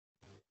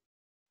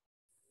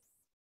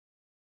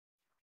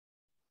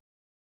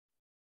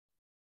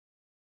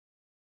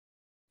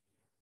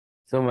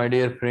So, my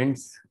dear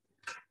friends,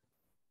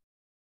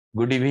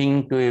 good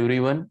evening to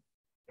everyone.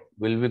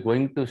 We'll be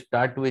going to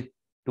start with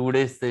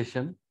today's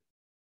session.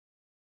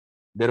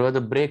 There was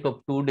a break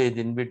of 2 days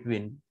in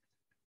between,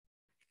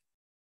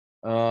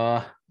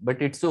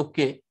 but it's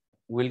okay.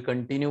 We'll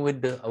continue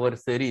with our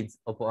series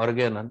of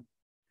Organon,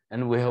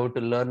 and we have to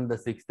learn the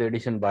 6th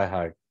edition by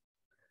heart.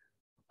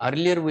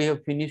 Earlier, we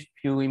have finished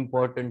few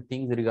important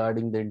things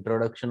regarding the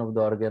introduction of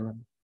the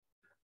Organon.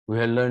 We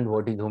have learned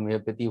what is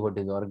homeopathy, what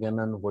is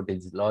Organon, what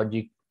is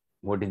logic,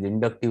 what is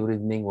inductive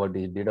reasoning, what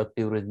is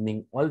deductive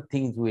reasoning, all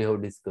things we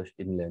have discussed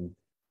in length.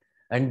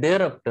 And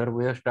thereafter,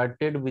 we have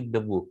started with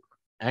the book.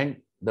 And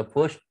the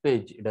first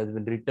page, it has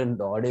been written,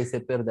 the Odyssey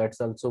pair, that's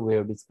also we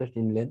have discussed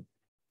in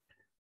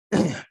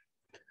length.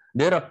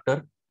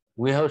 Thereafter,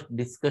 we have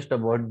discussed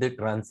about the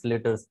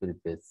translator's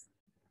preface,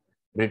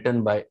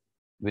 written by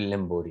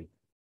William Bory,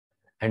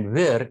 and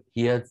where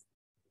he has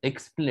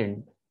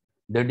explained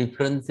the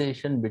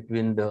differentiation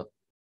between the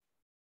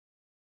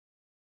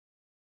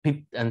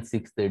 5th and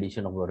 6th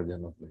edition of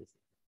Organon of Medicine.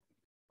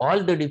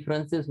 All the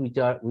differences which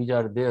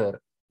are there,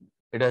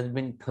 it has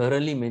been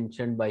thoroughly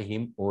mentioned by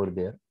him over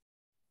there.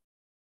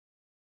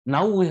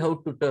 Now we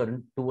have to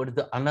turn towards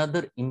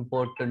another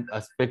important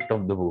aspect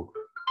of the book.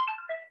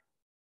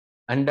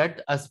 And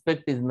that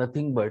aspect is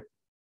nothing but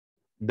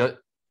the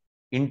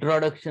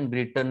introduction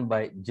written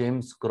by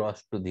James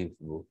Krauss to this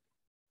book.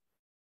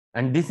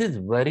 And this is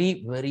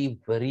very, very,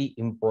 very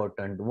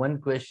important.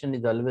 One question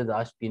is always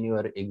asked in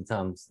your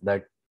exams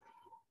that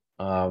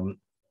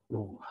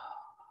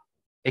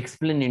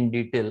explain in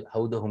detail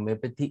how the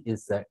homeopathy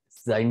is a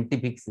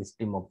scientific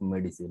system of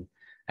medicine.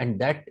 And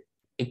that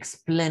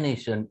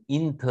explanation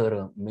in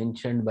thorough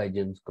mentioned by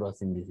James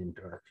Krauss in this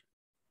introduction.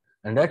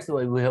 And that's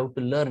why we have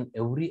to learn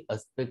every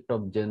aspect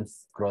of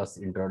James Krauss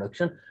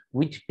introduction,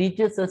 which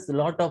teaches us a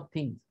lot of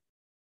things,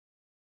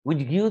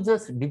 which gives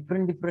us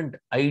different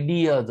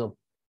ideas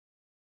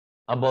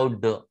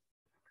about the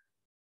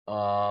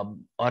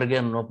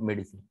Organon of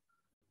Medicine.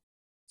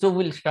 So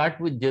we'll start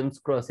with James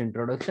Krauss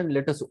introduction.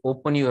 Let us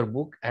open your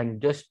book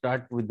and just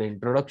start with the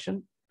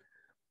introduction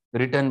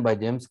written by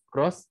James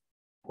Krauss.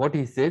 What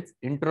he says,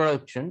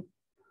 introduction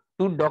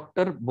to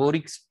Dr.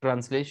 Borik's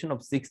translation of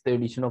 6th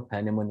edition of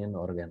Hahnemannian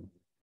Organon.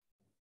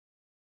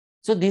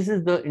 So this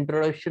is the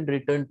introduction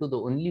written to the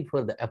only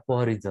for the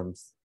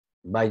aphorisms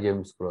by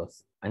James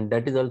Krauss, and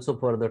that is also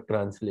for the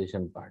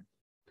translation part.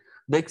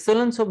 The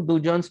excellence of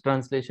Dujon's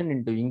translation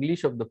into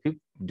English of the 5th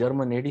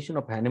German edition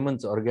of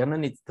Hahnemann's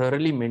Organon is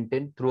thoroughly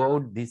maintained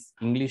throughout this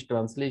English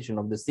translation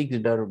of the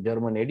 6th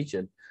German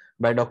edition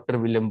by Dr.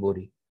 William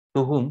Bory,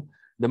 to whom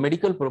the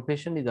medical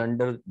profession is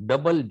under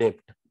double debt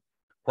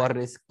for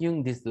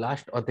rescuing this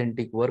last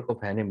authentic work of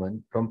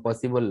Hahnemann from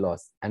possible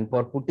loss and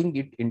for putting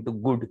it into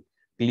good,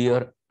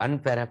 clear,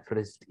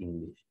 unparaphrased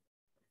English.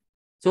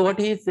 So what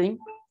he is saying,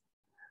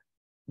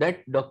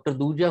 that Dr.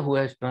 Duja, who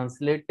has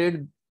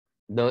translated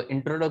the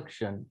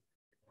introduction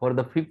for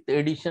the 5th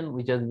edition,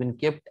 which has been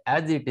kept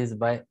as it is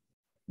by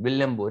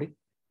William Bory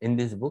in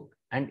this book,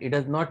 and it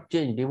has not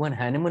changed. Even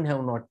Hahnemann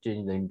have not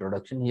changed the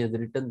introduction.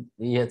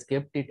 He has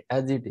kept it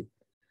as it is.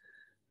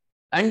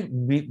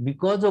 And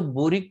because of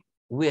Bory,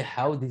 we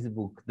have this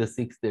book, the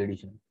 6th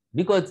edition,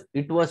 because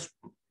it was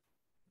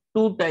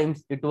 2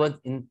 times it was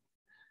in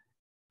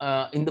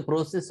the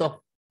process of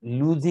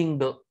losing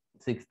the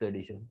 6th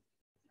edition.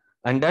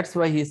 And that's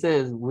why he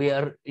says we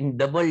are in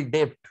double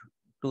debt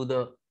to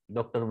the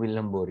Dr.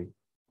 William Bory.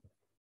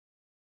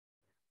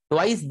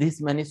 Twice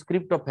this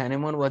manuscript of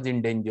Hahnemann was in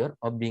danger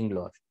of being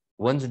lost.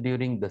 Once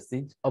during the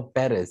siege of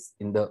Paris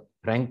in the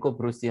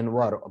Franco-Prussian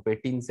War of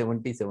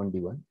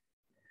 1870-71,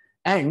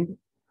 and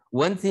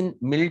once in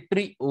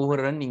military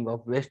overrunning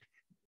of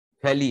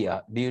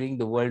Westphalia during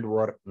the World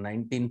War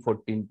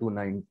 1914 to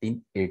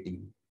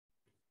 1918.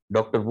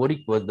 Dr.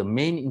 Bory was the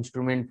main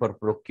instrument for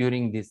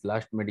procuring this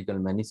last medical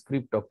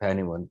manuscript of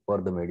Hahnemann for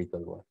the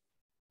medical war.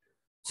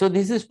 So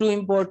this is too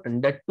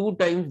important that 2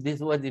 times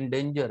this was in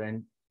danger,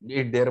 and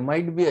there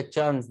might be a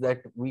chance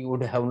that we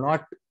would have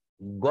not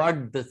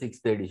got the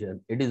 6th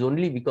edition. It is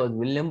only because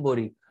William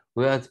Bory,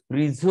 who has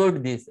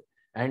preserved this,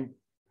 and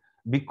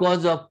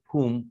because of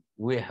whom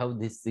we have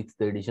this 6th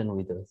edition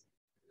with us.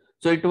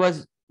 So it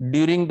was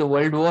during the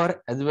World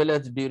War as well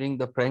as during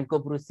the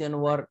Franco-Prussian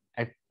War.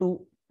 At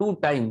two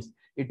times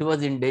it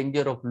was in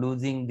danger of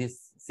losing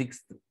this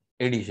 6th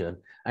edition,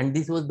 and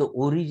this was the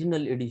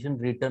original edition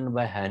written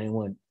by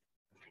Hahnemann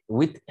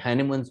with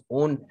Hahnemann's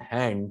own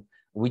hand,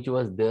 which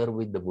was there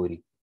with the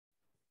Bory.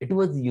 It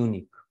was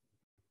unique.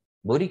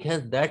 Bory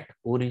has that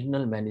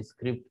original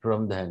manuscript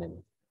from the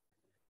Hahnemann,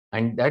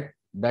 and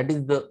that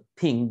is the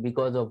thing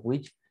because of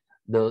which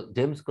the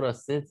James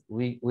Krauss says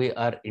we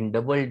are in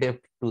double debt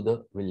to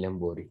the William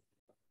Bory.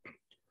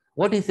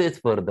 What he says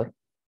further,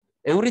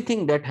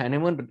 everything that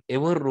Hahnemann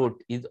ever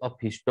wrote is of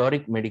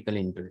historic medical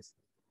interest.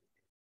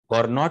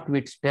 For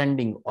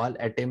notwithstanding all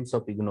attempts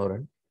of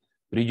ignorant,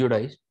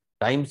 prejudiced,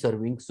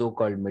 time-serving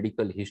so-called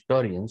medical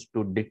historians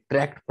to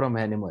detract from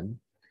Hahnemann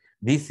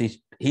his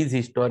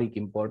historic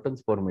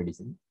importance for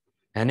medicine,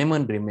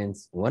 Hahnemann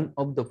remains one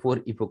of the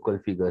four epochal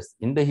figures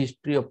in the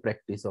history of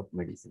practice of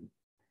medicine.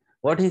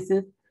 What he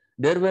says,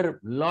 there were a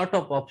lot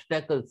of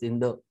obstacles in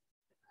the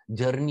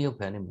journey of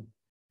Hahnemann.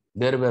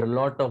 There were a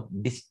lot of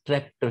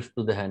distractors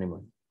to the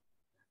Hahnemann.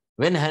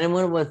 When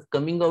Hahnemann was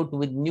coming out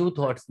with new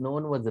thoughts, no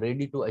one was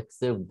ready to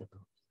accept the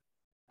thoughts.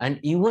 And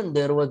even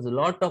there was a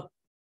lot of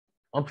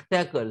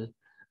obstacle,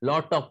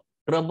 lot of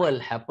trouble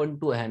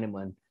happened to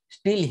Hahnemann.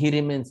 Still, he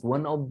remains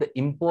one of the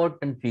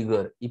important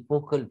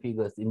epochal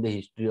figures in the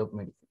history of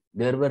medicine.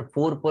 There were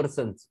four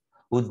persons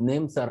whose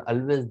names are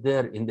always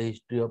there in the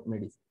history of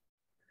medicine.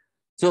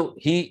 So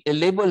he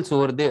labels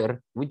over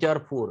there, which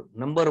are four.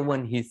 Number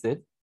one, he says,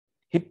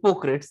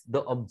 Hippocrates,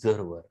 the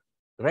observer.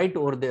 Right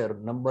over there,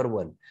 number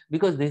one,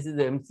 because this is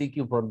the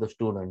MCQ for the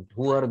student.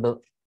 Who are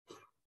the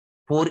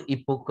four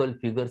epochal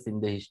figures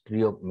in the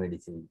history of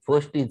medicine?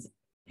 First is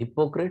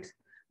Hippocrates,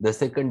 the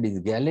second is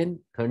Galen,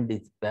 third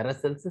is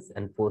Paracelsus,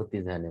 and fourth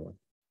is Hahnemann.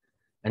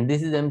 And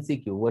this is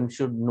MCQ, one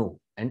should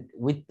know. And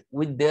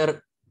with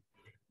their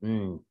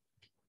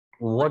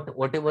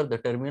whatever the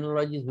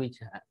terminologies which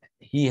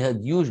he has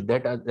used,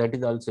 that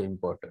is also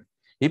important.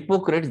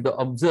 Hippocrates, the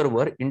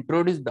observer,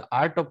 introduced the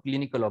art of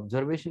clinical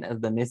observation as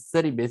the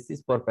necessary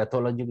basis for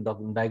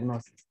pathological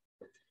diagnosis.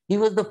 He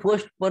was the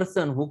first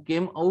person who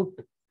came out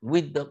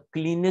with the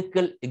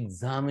clinical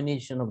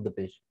examination of the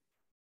patient.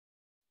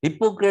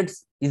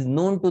 Hippocrates is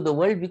known to the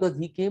world because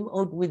he came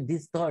out with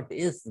this thought,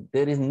 yes,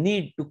 there is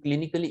need to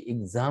clinically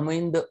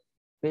examine the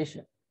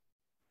patient.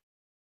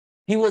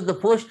 He was the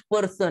first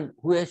person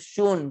who has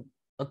shown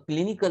a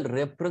clinical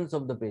reference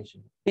of the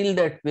patient. Till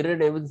that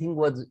period, everything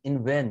was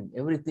in vain.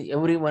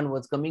 Everyone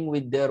was coming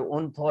with their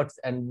own thoughts,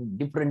 and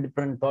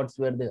different thoughts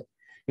were there.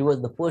 He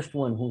was the first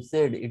one who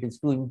said it is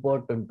too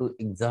important to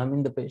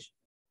examine the patient.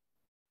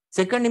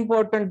 Second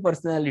important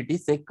personality,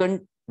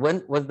 second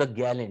one was the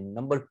Galen,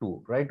 number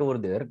two, right over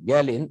there.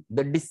 Galen,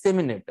 the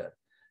disseminator.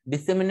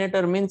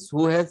 Disseminator means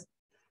who has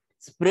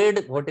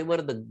spread whatever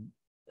the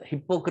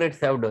Hippocrates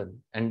have done,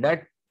 and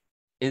that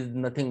is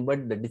nothing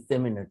but the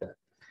disseminator.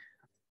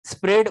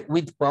 Spread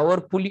with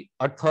powerful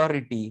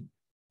authority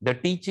the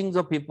teachings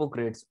of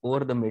Hippocrates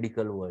over the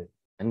medical world.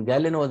 And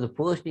Galen was the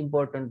first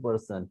important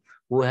person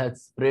who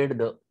has spread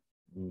the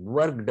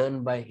work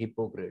done by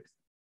Hippocrates,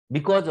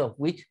 because of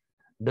which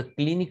the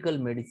clinical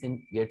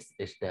medicine gets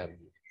established.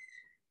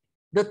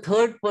 The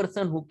third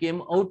person who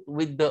came out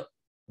with the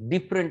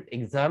different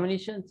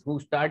examinations, who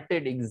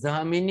started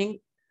examining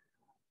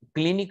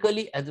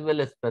clinically as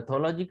well as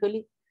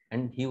pathologically,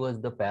 and he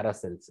was the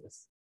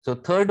Paracelsus. So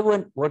third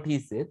one, what he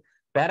said,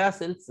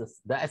 Paracelsus,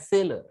 the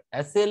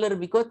assailer,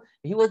 because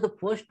he was the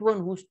first one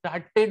who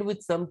started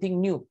with something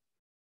new,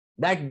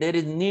 that there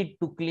is need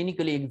to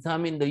clinically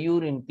examine the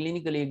urine,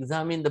 clinically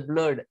examine the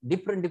blood,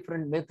 different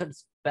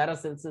methods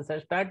Paracelsus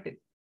has started.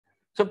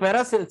 So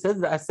Paracelsus,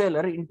 the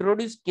assailer,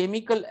 introduced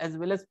chemical as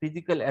well as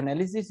physical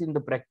analysis in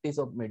the practice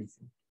of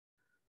medicine.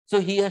 So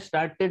he has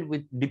started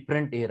with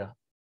different era,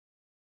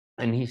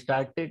 and he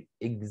started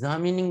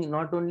examining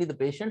not only the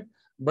patient,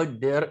 but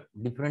their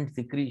different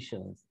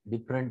secretions,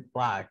 different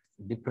parts,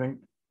 different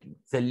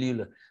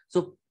cellular.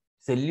 So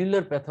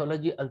cellular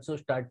pathology also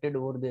started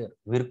over there.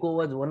 Virchow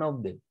was one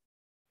of them.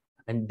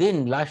 And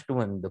then last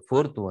one, the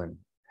fourth one,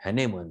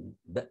 Hahnemann,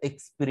 the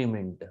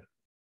experimenter.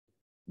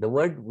 The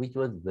word which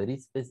was very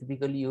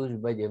specifically used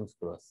by James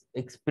Krauss,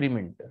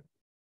 experimenter.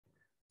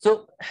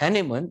 So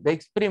Hahnemann, the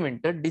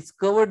experimenter,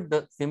 discovered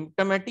the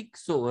symptomatic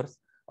source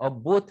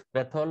of both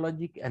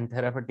pathologic and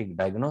therapeutic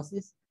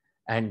diagnosis,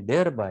 and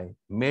thereby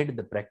made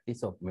the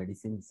practice of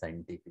medicine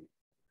scientific.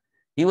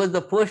 He was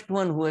the first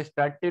one who has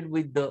started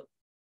with the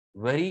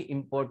very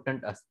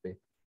important aspect.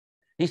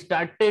 He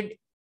started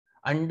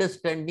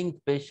understanding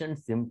patient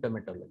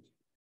symptomatology.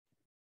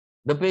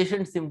 The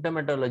patient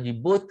symptomatology,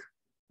 both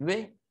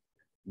way,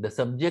 the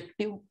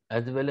subjective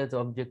as well as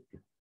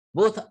objective.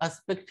 Both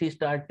aspects he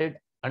started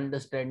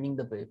understanding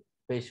the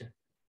patient.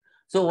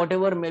 So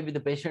whatever may be the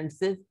patient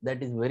says,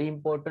 that is very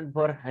important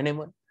for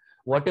Hahnemann.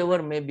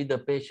 Whatever may be the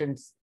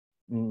patient's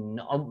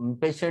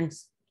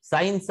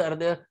signs are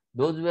there,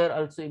 those were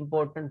also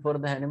important for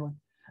the Hahnemann.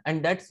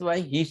 And that's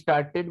why he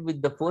started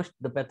with the first,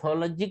 the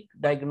pathologic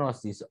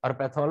diagnosis or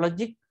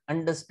pathologic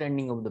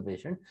understanding of the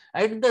patient.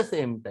 At the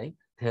same time,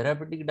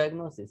 therapeutic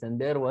diagnosis.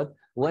 And there was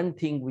one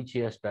thing which he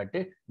has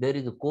started. There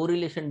is a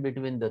correlation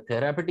between the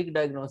therapeutic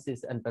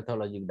diagnosis and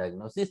pathologic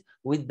diagnosis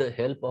with the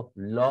help of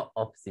law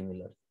of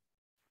similars.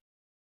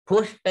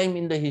 First time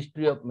in the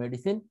history of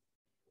medicine,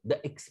 the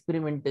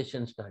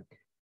experimentation started.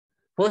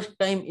 First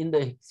time in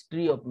the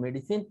history of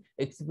medicine,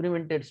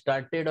 experimented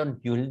started on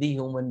healthy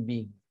human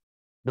beings.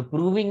 The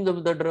proving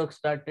of the drug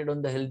started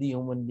on the healthy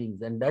human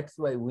beings. And that's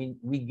why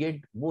we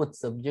get both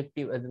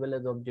subjective as well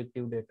as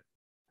objective data.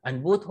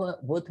 And both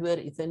were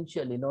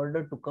essential in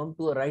order to come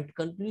to a right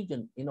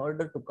conclusion, in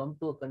order to come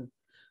to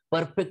a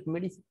perfect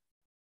medicine.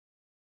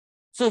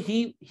 So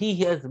he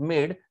has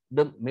made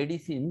the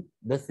medicine,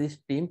 the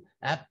system,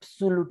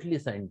 absolutely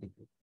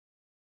scientific,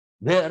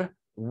 where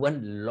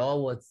one law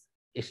was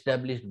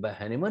established by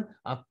Hahnemann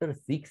after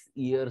 6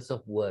 years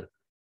of work.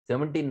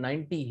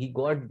 1790, he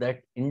got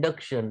that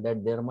induction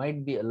that there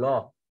might be a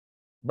law,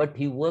 but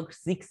he worked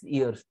 6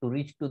 years to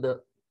reach to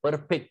the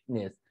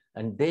perfectness.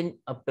 And then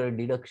after a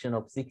deduction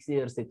of 6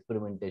 years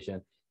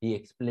experimentation, he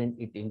explained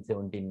it in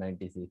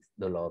 1796,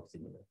 the law of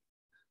similarity.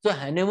 So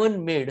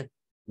Hahnemann made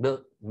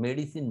the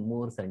medicine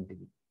more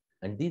scientific.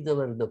 And these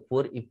were the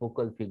 4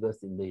 epochal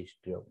figures in the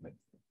history of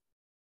medicine.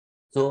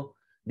 So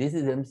this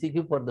is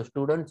MCQ for the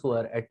students who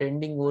are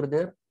attending over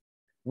there,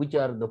 which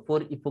are the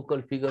 4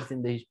 epochal figures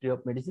in the history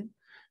of medicine.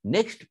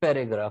 Next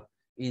paragraph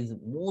is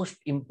most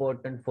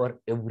important for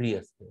every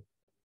aspect.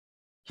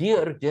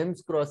 Here,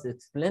 James Krauss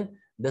explains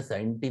the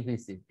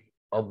scientificity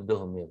of the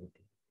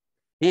homeopathy.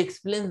 He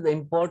explains the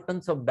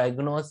importance of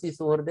diagnosis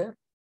over there,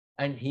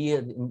 and he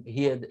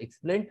has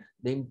explained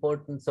the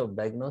importance of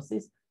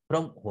diagnosis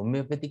from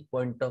homeopathic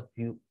point of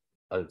view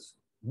also.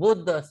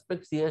 Both the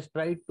aspects he has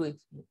tried to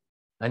explain,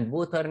 and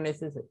both are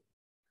necessary.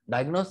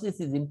 Diagnosis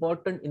is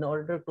important in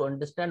order to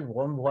understand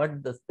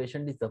what the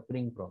patient is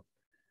suffering from,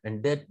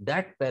 and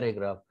that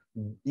paragraph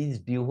is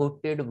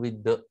devoted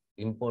with the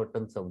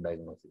importance of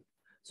diagnosis.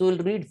 So we'll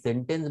read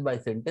sentence by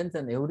sentence,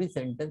 and every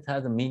sentence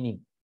has a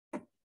meaning.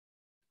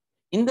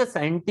 In the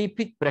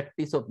scientific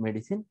practice of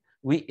medicine,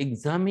 we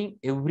examine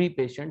every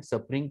patient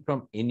suffering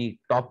from any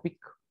topic,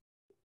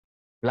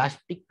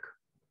 plastic,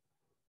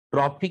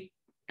 trophic,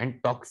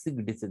 and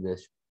toxic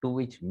diseases to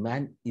which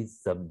man is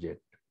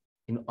subject,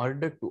 in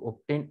order to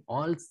obtain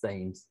all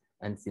signs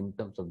and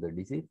symptoms of the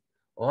disease,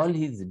 all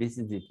his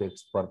disease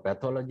effects for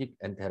pathologic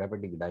and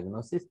therapeutic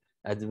diagnosis,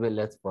 as well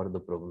as for the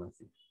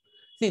prognosis.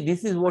 See,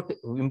 this is what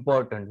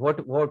important.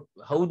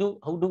 How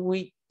do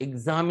we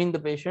examine the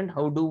patient?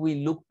 How do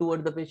we look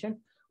toward the patient?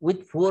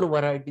 With 4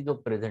 varieties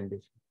of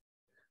presentation.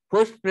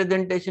 First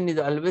presentation is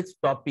always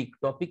topic.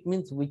 Topic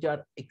means which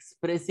are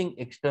expressing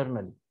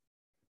externally,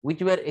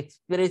 which were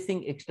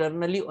expressing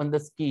externally on the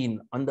skin,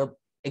 on the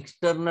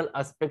external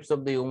aspects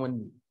of the human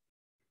being.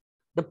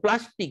 The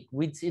plastic,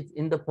 which is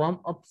in the form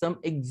of some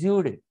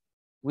exudate,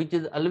 which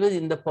is always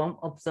in the form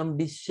of some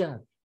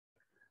discharge.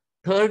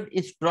 Third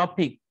is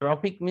trophic.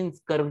 Trophic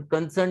means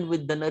concerned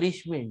with the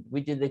nourishment,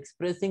 which is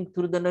expressing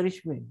through the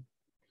nourishment.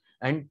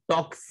 And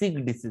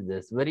toxic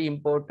diseases, very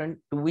important,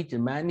 to which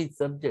man is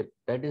subject,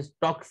 that is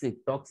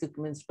toxic. Toxic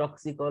means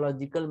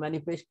toxicological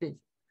manifestation.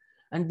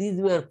 And these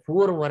were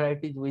 4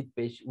 varieties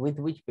with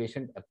which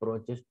patient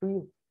approaches to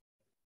you.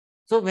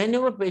 So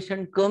whenever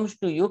patient comes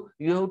to you,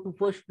 you have to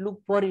first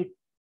look for it.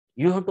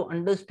 You have to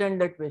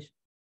understand that patient,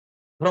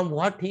 from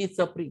what he is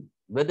suffering,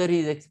 whether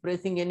he is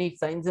expressing any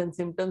signs and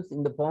symptoms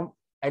in the form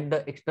at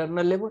the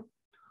external level,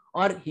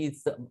 or he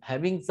is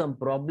having some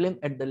problem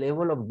at the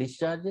level of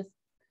discharges,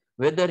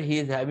 whether he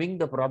is having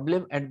the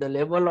problem at the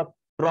level of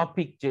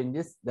trophic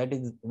changes, that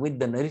is with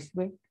the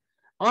nourishment,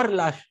 or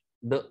last,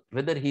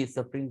 whether he is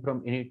suffering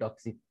from any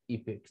toxic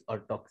effects or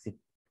toxic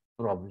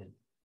problems.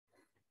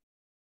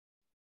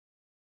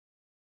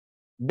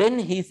 Then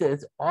he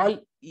says all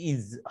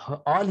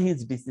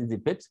his disease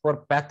effects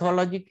for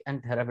pathologic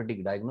and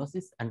therapeutic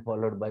diagnosis, and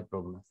followed by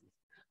prognosis.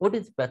 What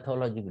is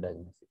pathologic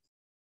diagnosis?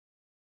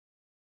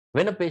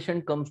 When a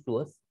patient comes to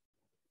us,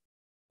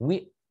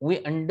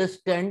 we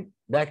understand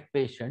that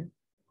patient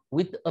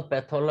with a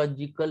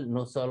pathological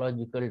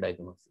nosological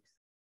diagnosis.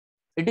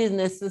 It is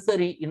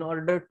necessary in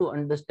order to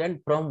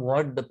understand from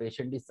what the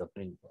patient is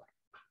suffering for.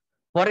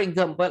 For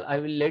example, I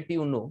will let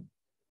you know,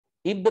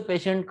 if the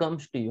patient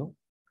comes to you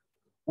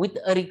with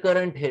a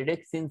recurrent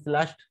headache since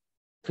last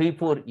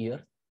 3-4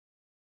 years,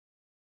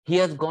 he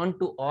has gone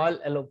to all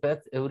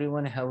allopaths,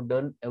 everyone have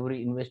done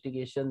every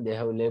investigation, they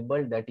have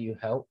labeled that you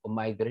have a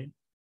migraine.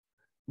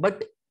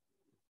 But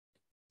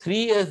 3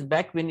 years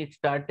back when it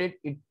started,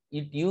 it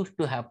used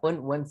to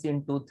happen once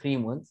in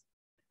 2-3 months.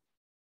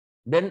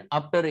 Then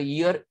after a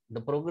year,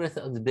 the progress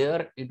was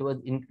there, it was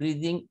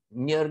increasing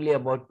nearly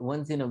about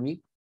once in a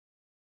week.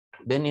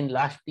 Then in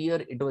last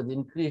year, it was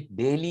increased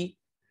daily,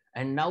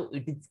 and now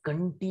it is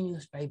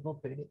continuous type of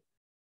headache.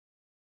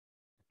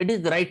 It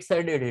is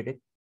right-sided headache.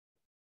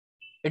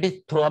 It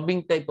is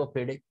throbbing type of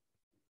headache.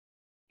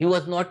 He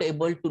was not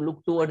able to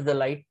look towards the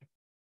light.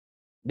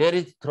 There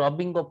is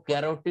throbbing of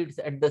carotids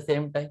at the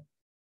same time.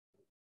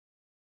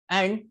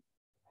 And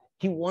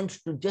he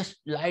wants to just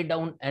lie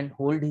down and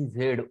hold his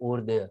head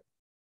over there.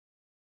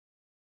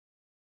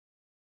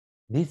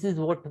 This is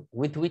what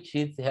with which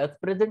he has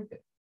presented.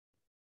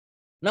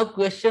 Now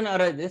question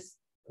arises,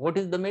 what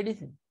is the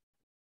medicine?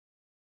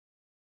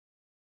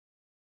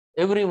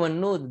 Everyone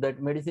knows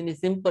that medicine is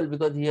simple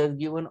because he has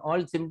given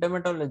all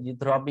symptomatology,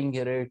 throbbing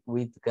headache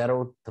with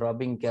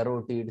throbbing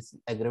carotids,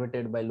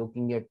 aggravated by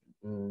looking at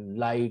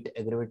light,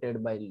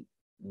 aggravated by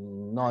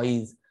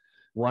noise,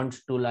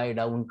 wants to lie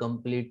down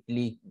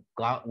completely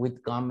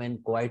with calm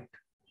and quiet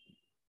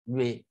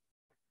way.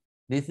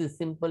 This is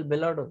simple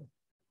belladonna.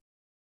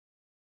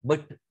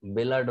 But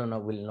belladonna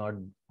will not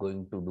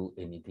going to do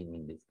anything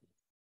in this case,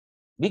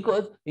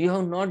 because you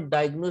have not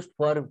diagnosed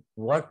for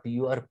what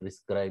you are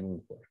prescribing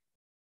for.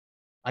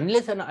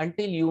 Unless and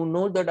until you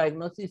know the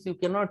diagnosis, you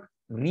cannot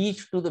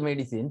reach to the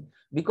medicine,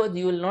 because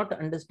you will not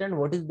understand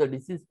what is the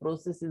disease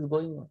process is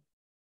going on.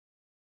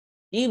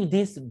 If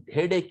this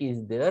headache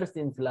is there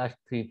since last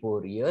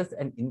 3-4 years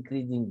and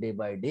increasing day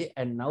by day,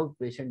 and now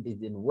patient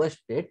is in worst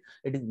state,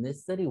 it is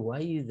necessary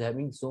why he is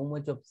having so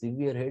much of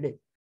severe headache.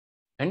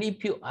 And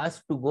if you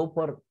ask to go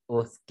for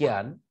a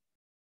scan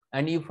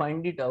and you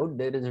find it out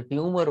there is a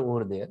tumor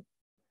over there,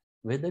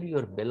 whether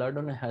your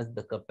belladonna has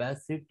the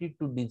capacity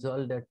to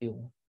dissolve that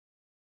tumor,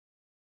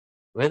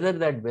 whether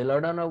that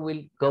belladonna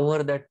will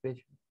cover that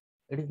patient,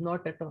 it is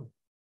not at all.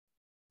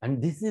 And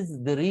this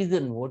is the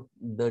reason what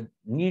the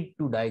need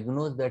to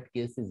diagnose that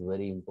case is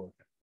very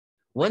important.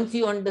 Once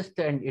you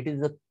understand it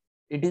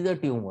is a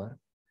tumor,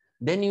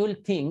 then you will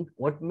think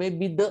what may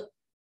be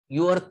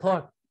your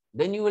thought.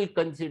 Then you will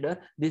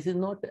consider this is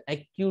not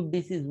acute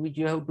disease which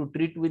you have to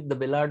treat with the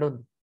belladonna.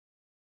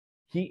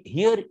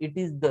 Here it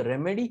is the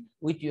remedy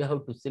which you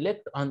have to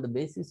select on the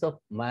basis of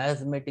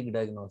miasmatic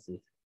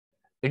diagnosis.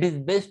 It is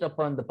based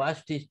upon the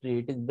past history.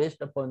 It is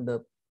based upon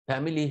the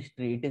family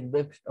history. It is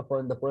based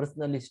upon the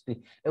personal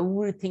history.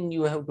 Everything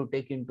you have to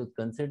take into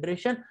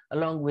consideration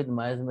along with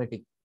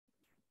miasmatic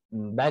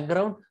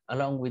background,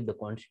 along with the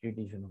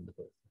constitution of the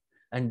person.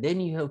 And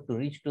then you have to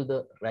reach to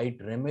the right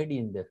remedy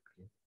in that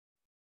case.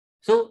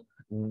 So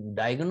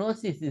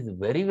diagnosis is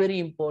very, very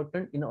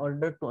important in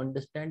order to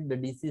understand the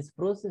disease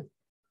process.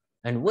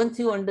 And once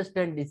you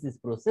understand disease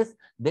process,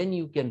 then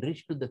you can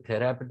reach to the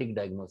therapeutic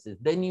diagnosis.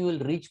 Then you will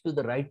reach to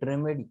the right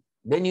remedy.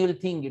 Then you will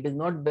think it is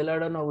not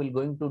belladonna will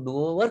going to do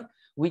over,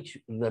 which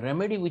the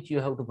remedy which you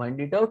have to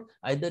find it out,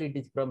 either it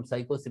is from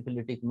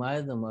psychosyphilitic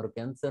miasm or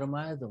cancer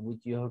miasm,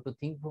 which you have to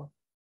think for,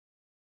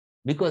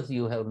 because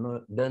you have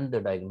done the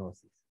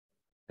diagnosis.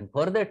 And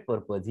for that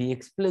purpose, he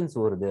explains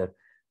over there,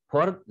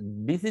 for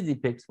disease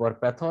effects for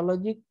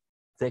pathologic,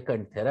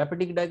 second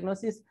therapeutic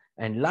diagnosis,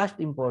 and last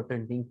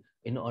important thing,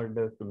 in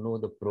order to know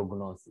the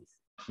prognosis.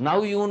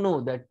 Now you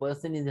know that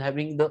person is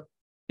having the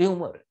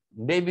tumor.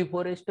 Day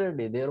before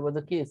yesterday, there was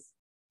a case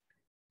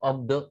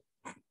of the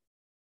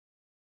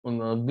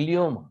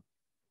glioma.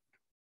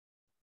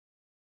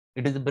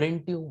 It is a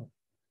brain tumor.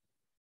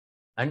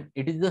 And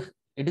it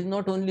is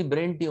not only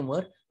brain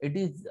tumor, it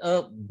is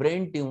a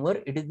brain tumor,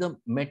 it is a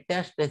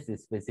metastasis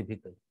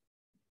specifically.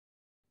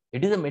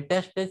 It is a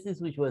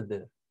metastasis which was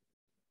there.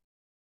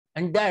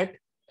 And that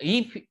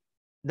if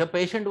the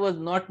patient was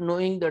not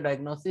knowing the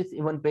diagnosis,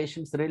 even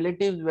patient's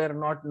relatives were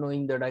not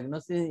knowing the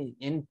diagnosis,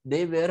 and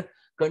they were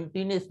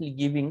continuously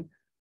giving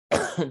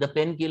the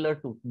painkiller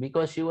too,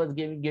 because she was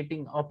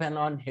getting off and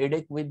on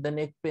headache with the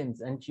neck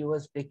pains, and she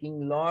was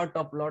taking lot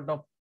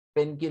of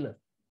painkiller.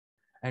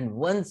 And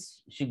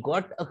once she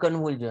got a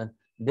convulsion,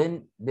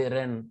 then they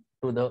ran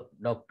to the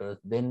doctors.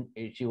 Then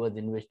she was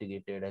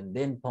investigated and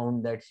then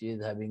found that she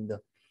is having the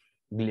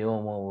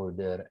glioma over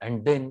there.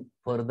 And then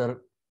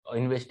further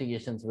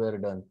investigations were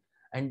done.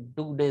 And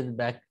 2 days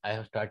back, I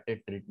have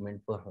started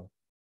treatment for her.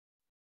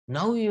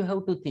 Now you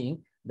have to think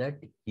that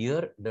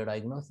here the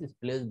diagnosis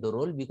plays the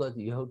role, because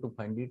you have to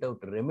find it out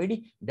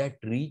remedy that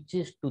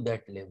reaches to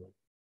that level,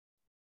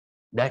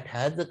 that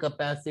has the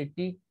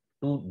capacity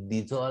to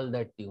dissolve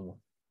that tumor,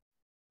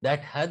 that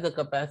has the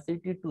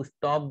capacity to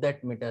stop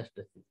that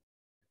metastasis.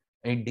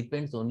 And it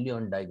depends only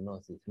on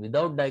diagnosis.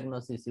 Without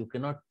diagnosis, you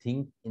cannot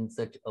think in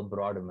such a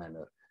broad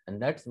manner.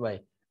 And that's why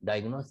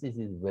diagnosis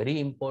is very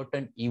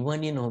important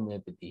even in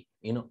homeopathy,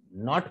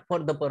 not for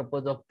the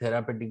purpose of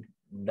therapeutic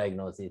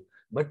diagnosis,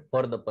 but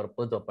for the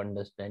purpose of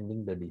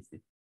understanding the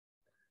disease.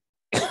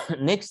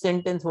 Next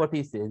sentence, what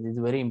he says is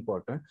very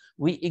important.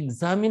 We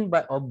examine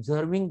by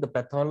observing the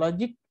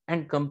pathologic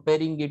and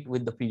comparing it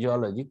with the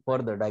physiologic for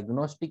the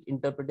diagnostic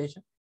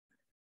interpretation,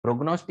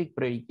 prognostic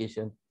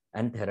predication,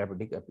 and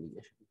therapeutic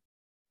application.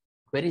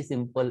 Very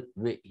simple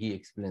way he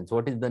explains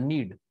what is the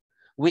need.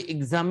 We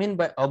examine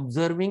by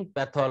observing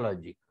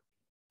pathology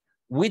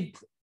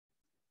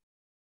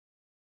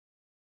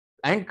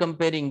and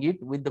comparing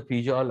it with the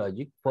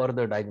physiologic for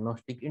the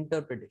diagnostic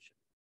interpretation.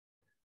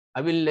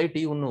 I will let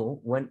you know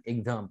one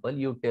example.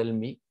 You tell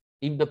me,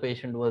 if the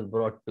patient was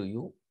brought to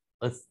you,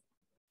 a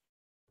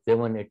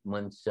 7-8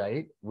 months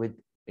child with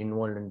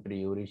involuntary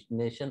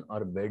urination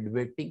or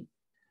bedwetting,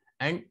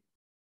 and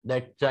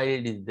that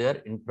child is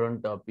there in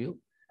front of you,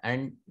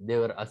 and they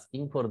were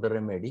asking for the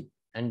remedy,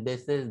 and they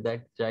says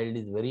that child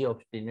is very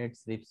obstinate,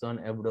 sleeps on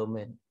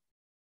abdomen,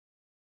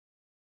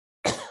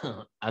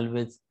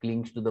 always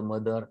clings to the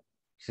mother,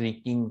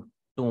 shrieking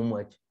too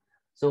much.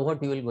 So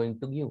what you are going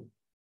to give?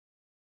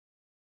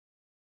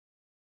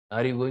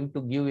 Are you going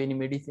to give any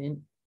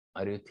medicine?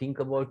 Are you think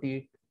about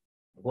it?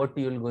 What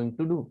you are going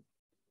to do?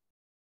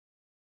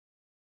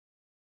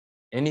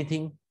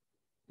 Anything?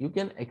 You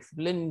can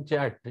explain in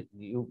chat.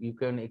 You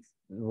can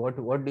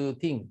what do you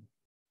think?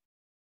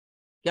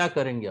 क्या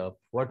करेंगे आप?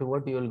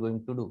 What you are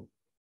going to do?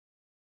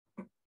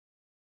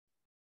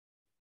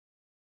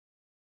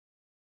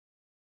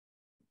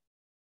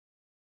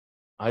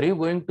 Are you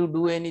going to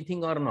do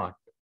anything or not?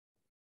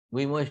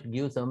 We must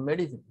give some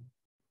medicine.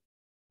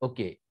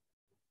 Okay.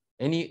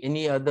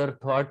 Any other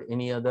thought?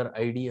 Any other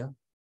idea?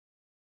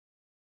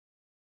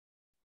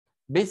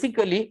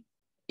 Basically,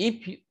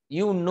 if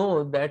you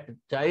know that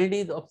child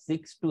is of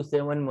 6 to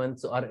 7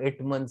 months or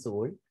 8 months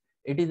old,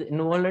 It is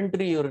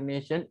involuntary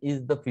urination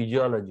is the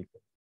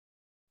physiological.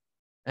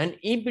 And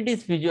if it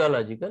is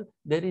physiological,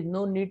 there is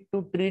no need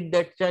to treat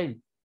that child.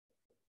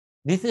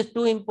 This is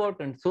too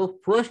important. So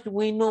first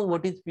we know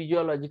what is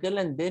physiological,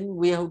 and then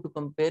we have to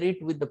compare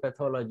it with the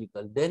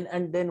pathological.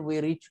 Then we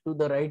reach to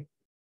the right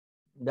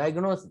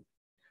diagnosis.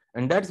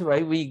 And that's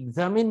why we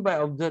examine by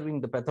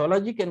observing the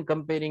pathologic and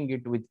comparing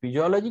it with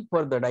physiologic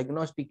for the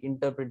diagnostic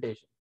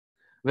interpretation.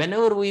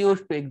 Whenever we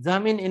used to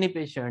examine any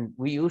patient,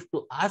 we used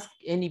to ask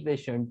any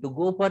patient to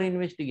go for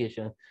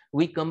investigation,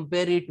 we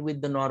compare it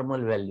with the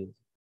normal values.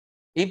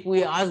 If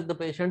we ask the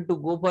patient to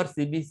go for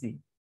CBC,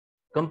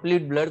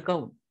 complete blood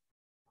count,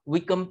 we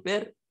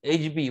compare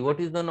HB, what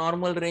is the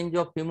normal range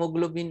of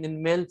hemoglobin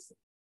in males?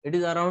 It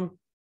is around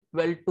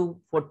 12 to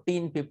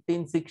 14,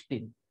 15,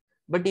 16.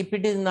 But if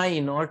it is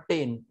 9 or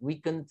 10, we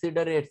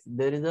consider it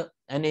there is a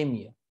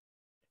anemia.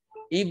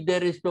 If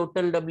there is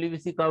total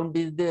WBC count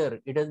is there,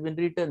 it has been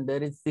written,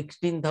 there is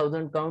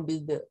 16,000 count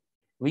is there.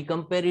 We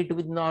compare it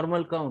with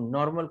normal count.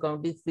 Normal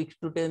count is 6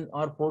 to 10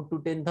 or 4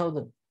 to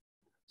 10,000.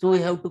 So we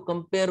have to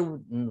compare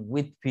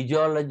with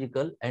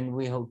physiological, and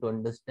we have to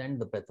understand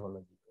the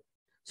pathological.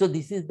 So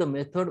this is the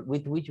method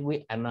with which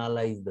we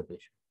analyze the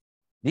patient.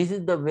 This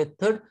is the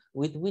method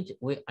with which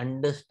we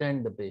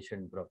understand the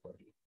patient properly.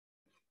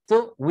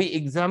 So we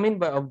examine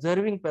by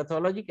observing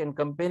pathologic and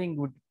comparing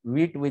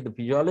it with the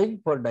physiology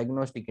for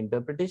diagnostic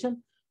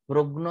interpretation,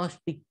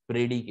 prognostic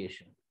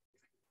predication.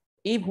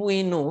 If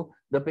we know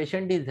the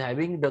patient is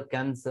having the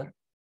cancer,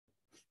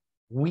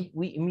 we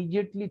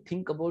immediately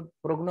think about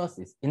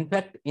prognosis. In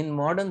fact, in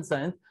modern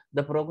science,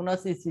 the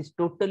prognosis is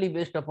totally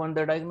based upon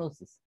the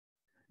diagnosis.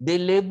 They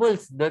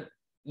labels the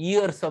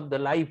years of the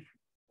life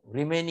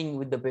remaining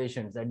with the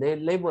patients, and they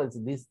labels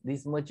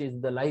this much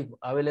is the life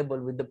available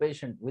with the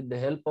patient with the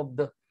help of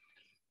the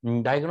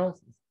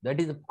diagnosis. That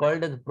is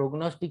called as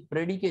prognostic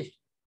predication.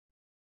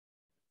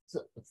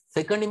 So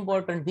second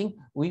important thing,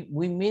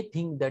 we may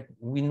think that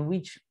in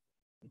which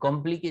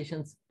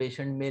complications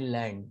patient may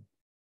land.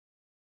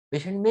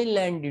 Patient may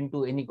land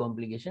into any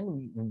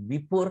complication.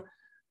 Before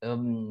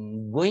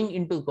going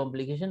into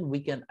complication, we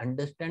can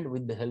understand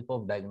with the help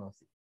of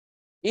diagnosis.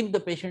 If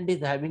the patient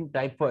is having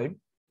typhoid,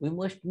 we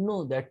must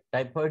know that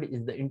typhoid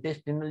is the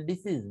intestinal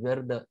disease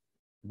where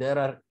there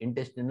are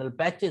intestinal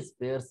patches,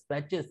 Peyer's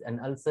patches,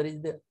 and ulcer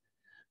is there.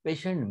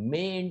 Patient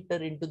may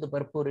enter into the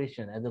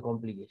perforation as a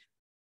complication.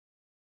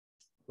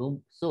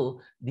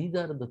 So these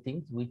are the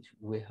things which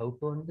we have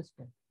to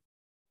understand.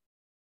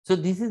 So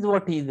this is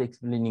what he is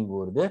explaining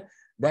over there,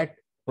 that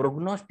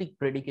prognostic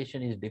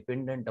predication is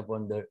dependent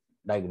upon the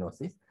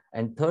diagnosis.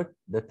 And third,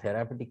 the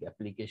therapeutic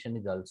application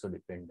is also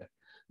dependent.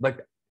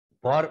 But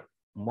for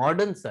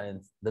modern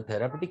science, the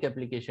therapeutic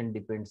application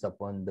depends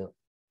upon the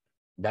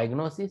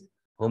diagnosis.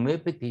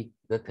 Homeopathy,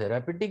 the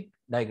therapeutic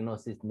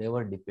diagnosis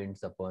never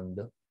depends upon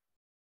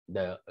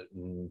the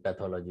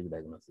pathologic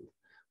diagnosis.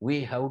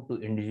 We have to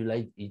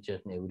individualize each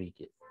and every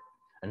case.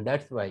 And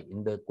that's why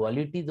in the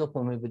qualities of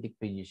homeopathic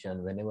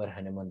physician, whenever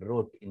Hahnemann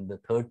wrote in the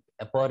third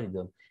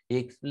aphorism, he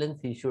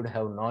explains he should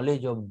have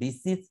knowledge of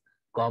disease,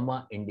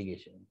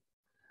 indication.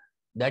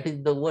 That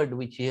is the word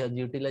which he has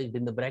utilized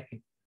in the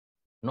bracket.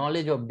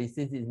 Knowledge of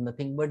disease is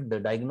nothing but the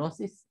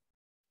diagnosis,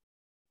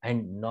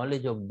 and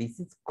knowledge of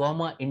disease,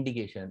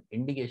 indication.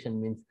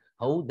 Indication means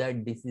how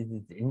that disease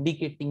is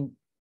indicating,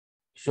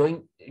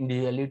 showing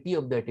individuality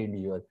of that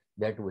individual,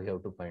 that we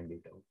have to find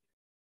it out.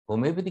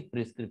 Homeopathic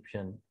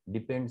prescription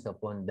depends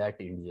upon that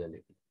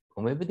individuality.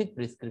 Homeopathic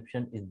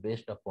prescription is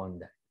based upon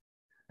that.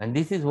 And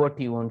this is what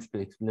he wants to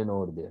explain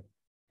over there.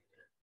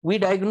 We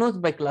diagnose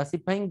by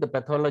classifying the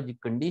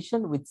pathologic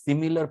condition with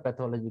similar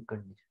pathologic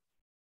condition.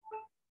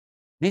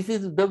 This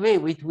is the way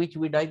with which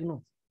we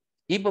diagnose.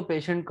 If a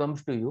patient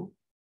comes to you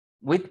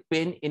with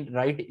pain in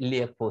right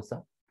iliac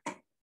fossa,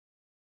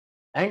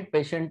 and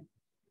patient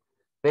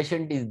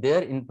is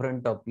there in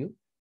front of you,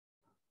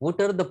 what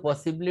are the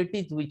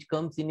possibilities which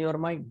comes in your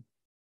mind?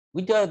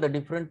 Which are the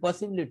different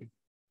possibilities?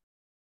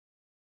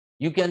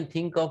 You can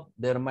think of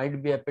there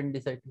might be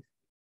appendicitis.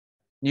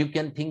 You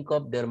can think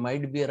of there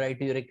might be a right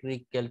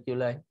urethric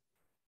calculi.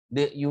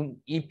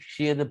 If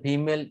she is a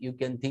female, you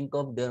can think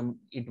of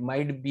it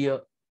might be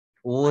a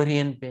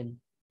ovarian pain.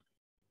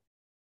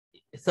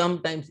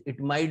 Sometimes it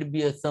might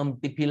be some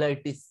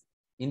typhlitis,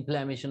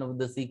 inflammation of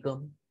the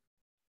cecum.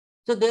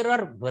 So there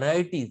are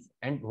varieties,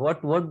 and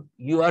what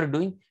you are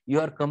doing,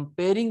 you are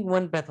comparing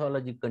one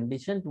pathologic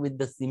condition with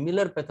the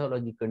similar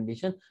pathologic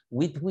condition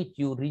with which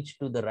you reach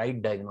to the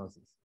right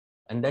diagnosis.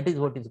 And that is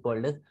what is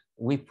called as,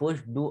 we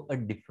first do a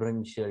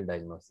differential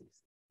diagnosis.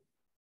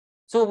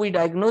 So we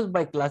diagnose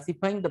by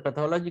classifying the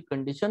pathologic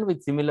condition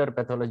with similar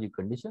pathologic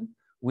condition.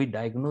 We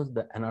diagnose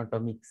the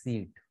anatomic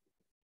seat.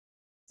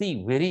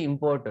 See, very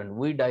important,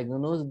 we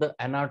diagnose the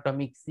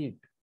anatomic seat.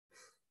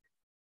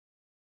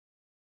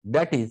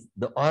 That is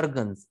the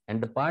organs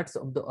and the parts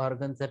of the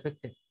organs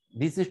affected.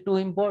 This is too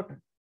important.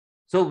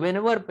 So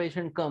whenever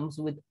patient comes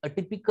with a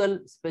typical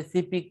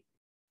specific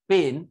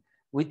pain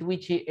with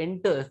which he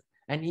enters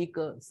and he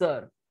comes,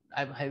 sir,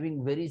 I'm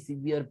having very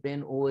severe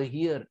pain over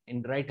here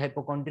in right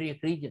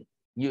hypochondriac region.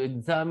 You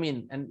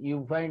examine and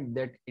you find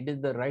that it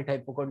is the right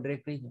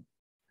hypochondriac region.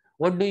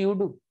 What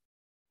do?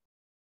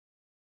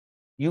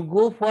 You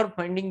go for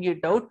finding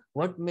it out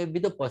what may be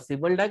the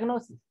possible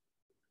diagnosis.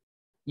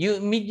 You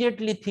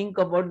immediately think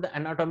about the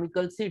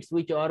anatomical seats,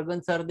 which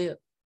organs are there.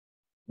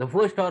 The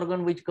first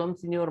organ which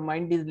comes in your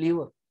mind is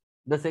liver.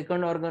 The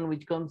second organ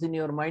which comes in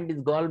your mind is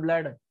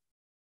gallbladder.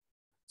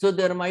 So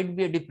there might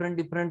be a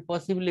different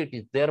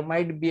possibilities. There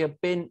might be a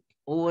pain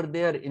over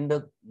there in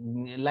the,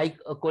 like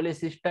a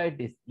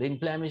cholecystitis, the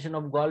inflammation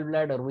of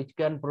gallbladder, which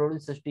can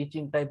produce a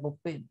stitching type of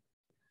pain.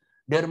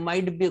 There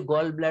might be a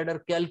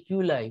gallbladder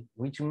calculi,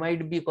 which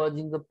might be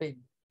causing the pain.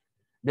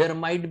 There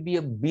might be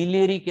a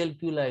biliary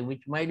calculi,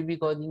 which might be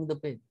causing the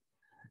pain.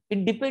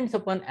 It depends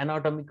upon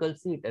anatomical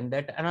seat, and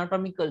that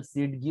anatomical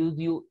seat gives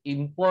you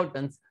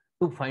importance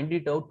to find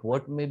it out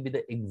what may be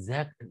the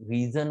exact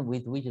reason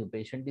with which the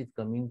patient is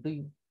coming to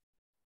you.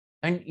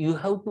 And you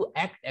have to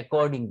act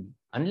accordingly.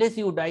 Unless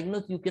you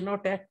diagnose, you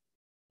cannot act.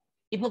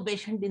 If a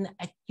patient in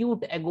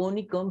acute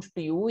agony comes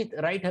to you with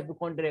right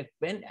hypochondriac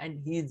pain and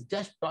he is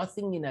just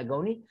tossing in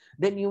agony,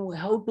 then you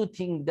have to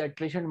think that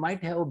patient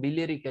might have a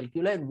biliary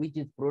calculi, which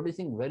is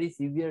producing very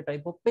severe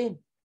type of pain.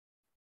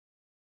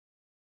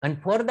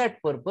 And for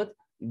that purpose,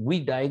 we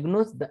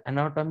diagnose the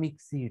anatomic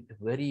seat,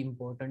 very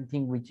important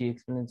thing which he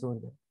explains over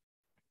there.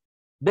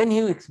 Then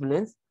he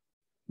explains,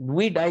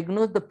 we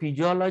diagnose the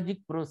physiologic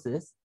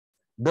process,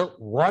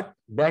 what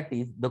that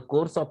is the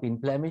course of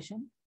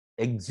inflammation,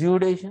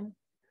 exudation,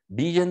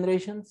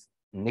 degenerations,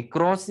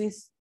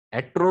 necrosis,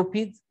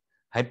 atrophies,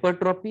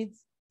 hypertrophies,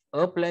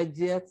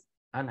 aplasias,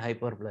 and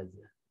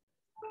hyperplasia.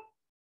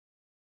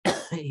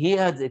 He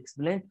has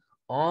explained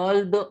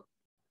all the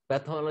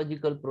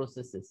pathological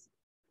processes,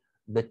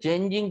 the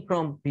changing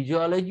from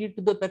physiology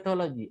to the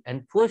pathology.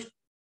 And first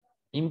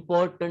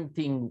important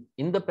thing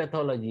in the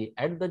pathology,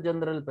 at the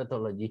general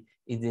pathology,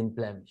 is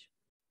inflammation.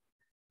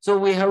 So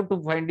we have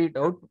to find it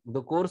out,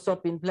 the course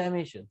of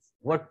inflammations,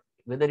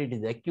 whether it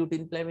is acute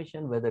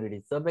inflammation, whether it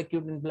is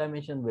subacute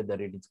inflammation, whether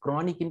it is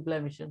chronic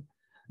inflammation.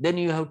 Then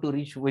you have to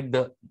reach with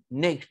the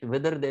next,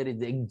 whether there is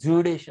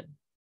exudation.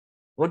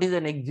 What is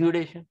an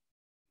exudation?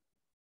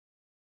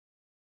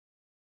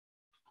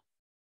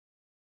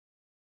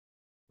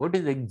 What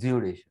is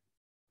exudation?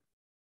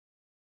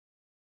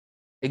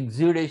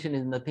 Exudation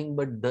is nothing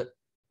but the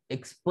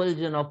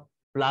expulsion of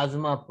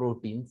plasma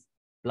proteins,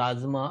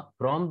 plasma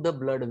from the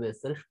blood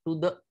vessels to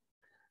the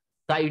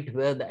site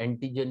where the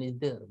antigen is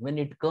there. When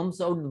it comes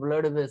out the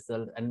blood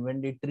vessel and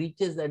when it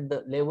reaches at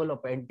the level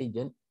of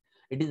antigen,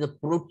 it is a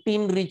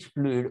protein-rich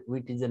fluid,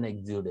 which is an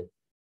exudate.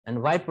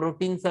 And why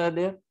proteins are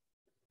there?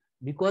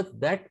 Because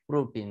that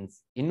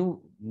proteins,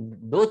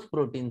 those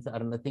proteins are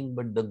nothing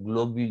but the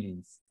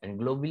globulins, and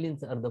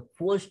globulins are the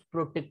first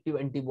protective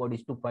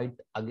antibodies to fight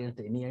against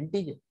any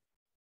antigen.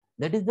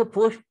 That is the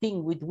first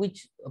thing with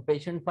which a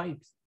patient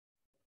fights.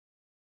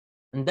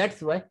 And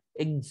that's why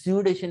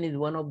exudation is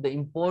one of the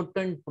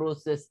important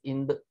process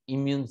in the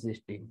immune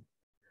system.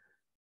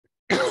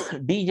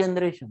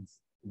 Degenerations.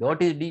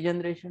 What is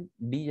degeneration?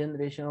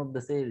 Degeneration of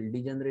the cell,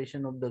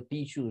 degeneration of the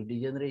tissues,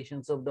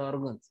 degenerations of the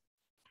organs.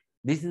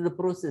 This is the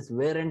process,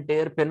 wear and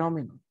tear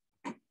phenomenon.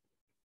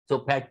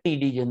 So fatty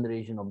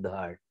degeneration of the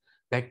heart,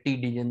 fatty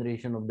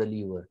degeneration of the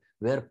liver,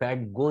 where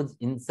fat goes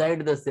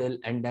inside the cell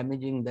and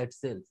damaging that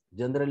cells.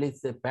 Generally,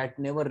 fat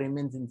never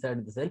remains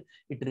inside the cell.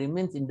 It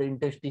remains in the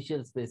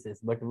interstitial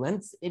spaces. But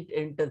once it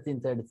enters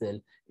inside the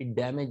cell, it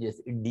damages,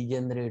 it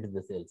degenerates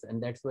the cells.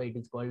 And that's why it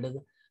is called as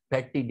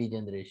fatty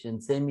degeneration.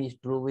 Same is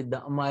true with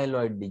the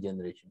amyloid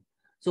degeneration.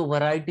 So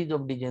varieties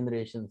of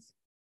degenerations,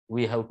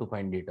 we have to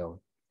find it out.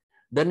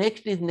 The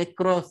next is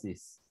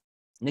necrosis.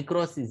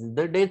 Necrosis is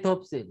the death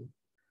of cell.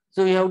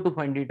 So we have to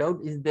find it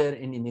out, is there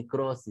any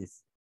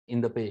necrosis in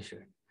the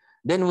patient?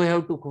 Then we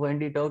have to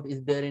find it out,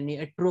 is there any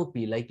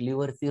atrophy like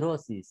liver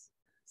cirrhosis?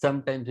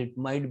 Sometimes it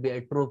might be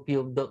atrophy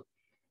of the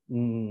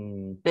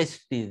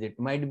testes, it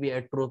might be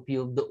atrophy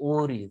of the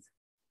ovaries.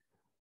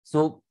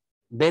 So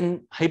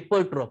then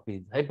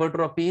hypertrophy.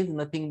 Hypertrophy is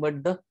nothing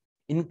but the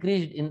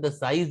increased in the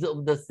size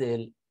of the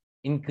cell,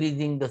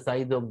 increasing the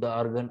size of the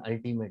organ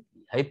ultimately,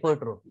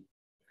 hypertrophy.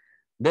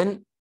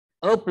 Then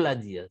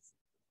aplasias.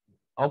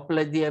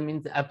 Aplasia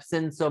means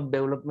absence of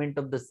development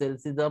of the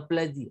cells is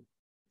aplasia.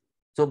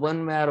 So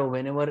bone marrow,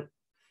 whenever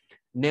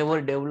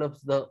never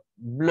develops the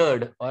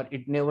blood or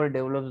it never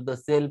develops the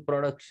cell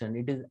production,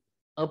 it is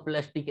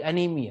aplastic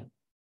anemia.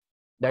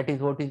 That is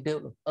what is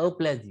developed,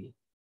 aplasia.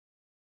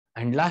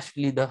 And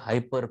lastly, the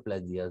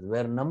hyperplasias,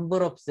 where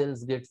number of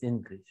cells gets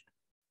increased.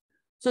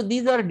 So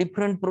these are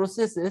different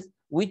processes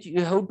which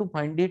you have to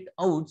find it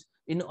out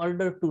in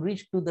order to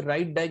reach to the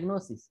right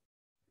diagnosis.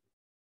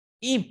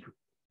 If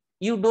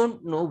you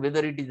don't know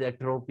whether it is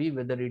atrophy,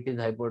 whether it is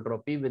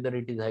hypertrophy, whether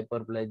it is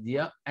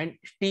hyperplasia, and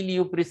still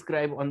you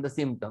prescribe on the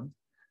symptoms,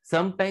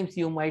 sometimes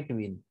you might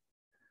win,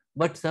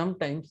 but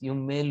sometimes you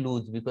may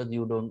lose because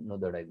you don't know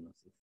the diagnosis.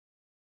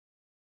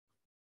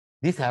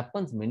 This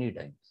happens many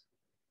times.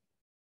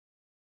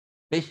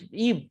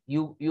 If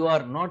you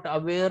are not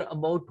aware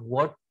about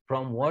what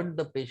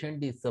the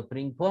patient is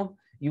suffering from,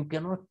 you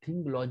cannot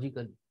think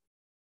logically.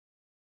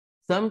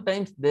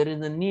 Sometimes there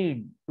is a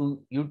need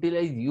to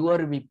utilize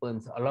your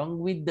weapons along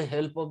with the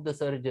help of the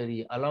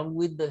surgery, along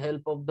with the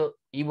help of the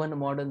even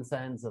modern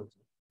science also.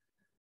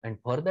 And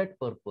for that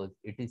purpose,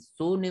 it is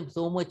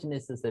so much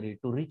necessary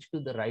to reach to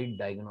the right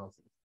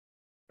diagnosis.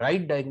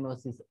 Right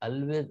diagnosis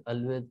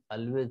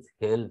always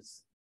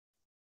helps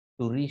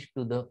to reach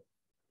to the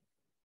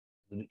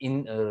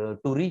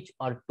to reach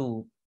or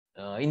to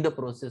in the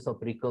process of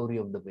recovery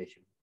of the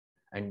patient.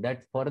 And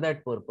that for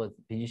that purpose,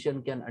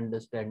 physician can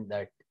understand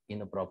that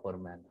in a proper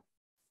manner.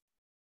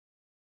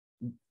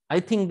 I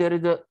think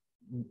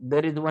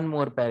there is one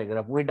more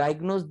paragraph. We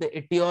diagnose the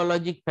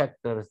etiologic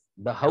factors,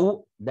 the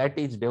how, that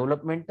is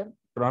developmental,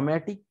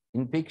 traumatic,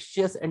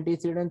 infectious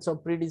antecedents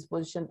of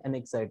predisposition and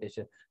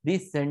excitation.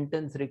 This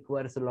sentence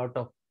requires a lot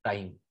of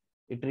time.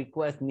 It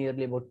requires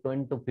nearly about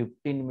 20 to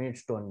 15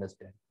 minutes to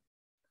understand.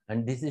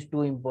 And this is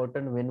too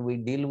important when we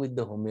deal with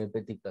the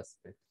homeopathic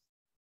aspects.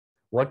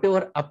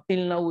 Whatever up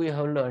till now we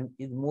have learned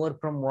is more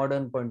from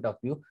modern point of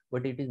view,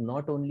 but it is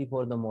not only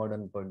for the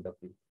modern point of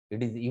view.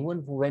 It is even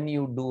when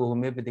you do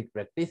homeopathic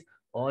practice,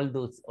 all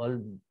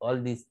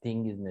these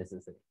things is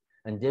necessary.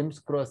 And James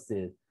Krauss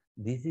says,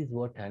 this is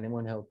what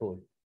Hahnemann have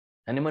told.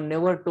 Hahnemann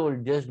never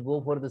told just go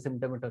for the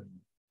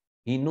symptomatology.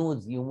 He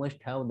knows you must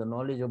have the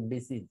knowledge of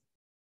disease.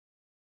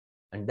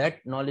 And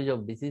that knowledge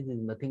of disease is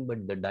nothing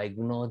but the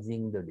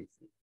diagnosing the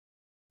disease,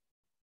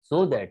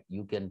 so that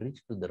you can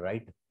reach to the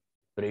right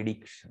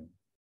prediction.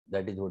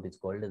 That is what is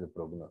called as a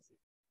prognosis.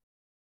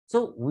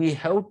 So we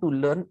have to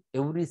learn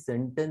every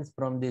sentence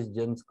from this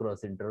James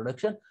Krauss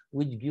introduction,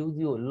 which gives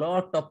you a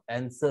lot of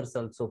answers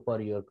also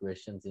for your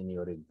questions in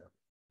your exam.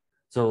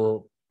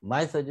 So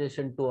my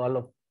suggestion to all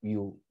of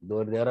you,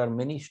 though there are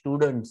many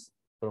students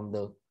from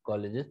the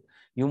colleges,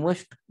 you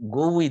must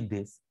go with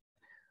this.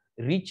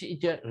 Read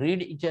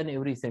each and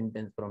every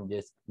sentence from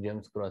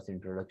James Krauss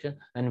introduction,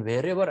 and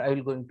wherever I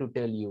will going to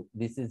tell you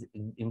this is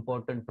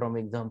important from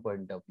exam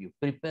point of view,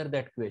 prepare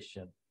that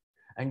question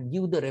and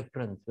give the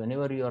reference.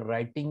 Whenever you are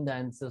writing the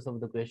answers of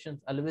the questions,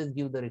 always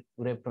give the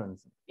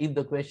reference. If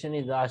the question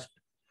is asked,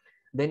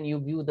 then you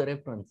give the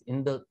reference.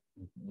 In the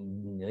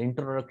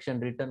introduction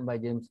written by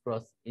James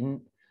Krauss,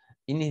 in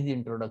his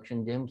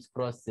introduction, James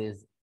Krauss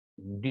says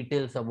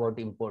details about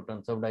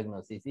importance of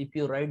diagnosis. If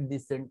you write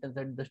this sentence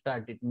at the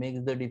start, it makes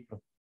the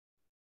difference.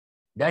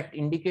 That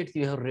indicates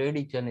you have read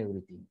each and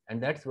everything.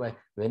 And that's why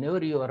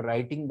whenever you are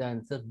writing the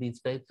answers,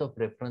 these types of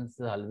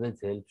references always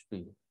helps to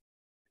you.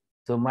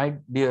 So my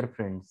dear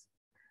friends,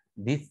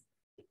 this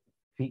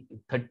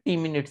 30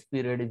 minutes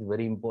period is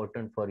very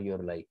important for your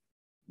life.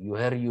 You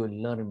will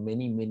learn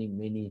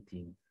many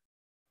things.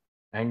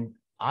 And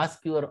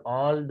ask your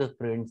all the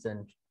friends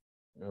and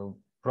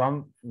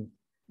from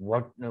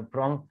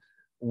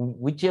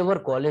whichever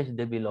college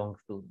they belong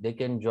to, they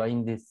can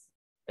join this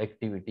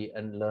activity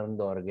and learn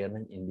the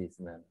organon in this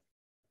manner.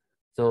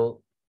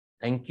 So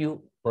thank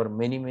you for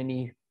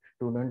many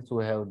students who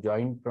have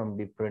joined from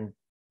different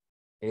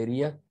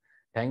areas.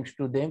 Thanks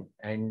to them,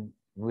 and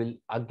we'll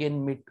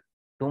again meet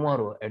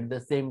tomorrow at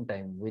the same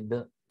time with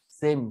the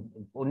same.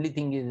 Only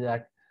thing is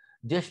that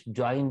just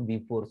join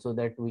before, so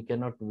that we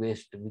cannot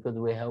waste, because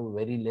we have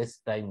very less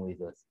time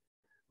with us.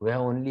 We have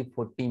only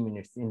 40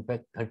 minutes, in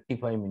fact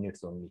 35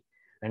 minutes only,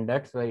 and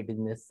that's why it is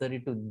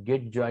necessary to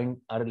get joined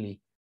early,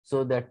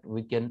 so that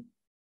we can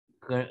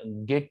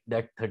get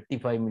that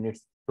 35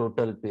 minutes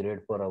total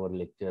period for our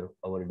lecture,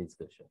 our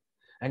discussion.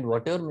 And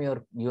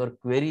whatever your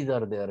queries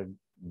are there,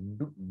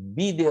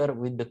 be there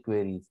with the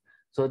queries,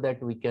 so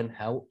that we can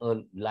have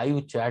a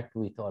live chat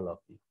with all of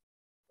you.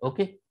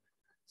 Okay,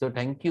 so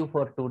thank you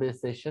for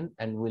today's session,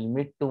 and we'll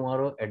meet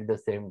tomorrow at the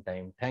same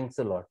time. Thanks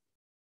a lot.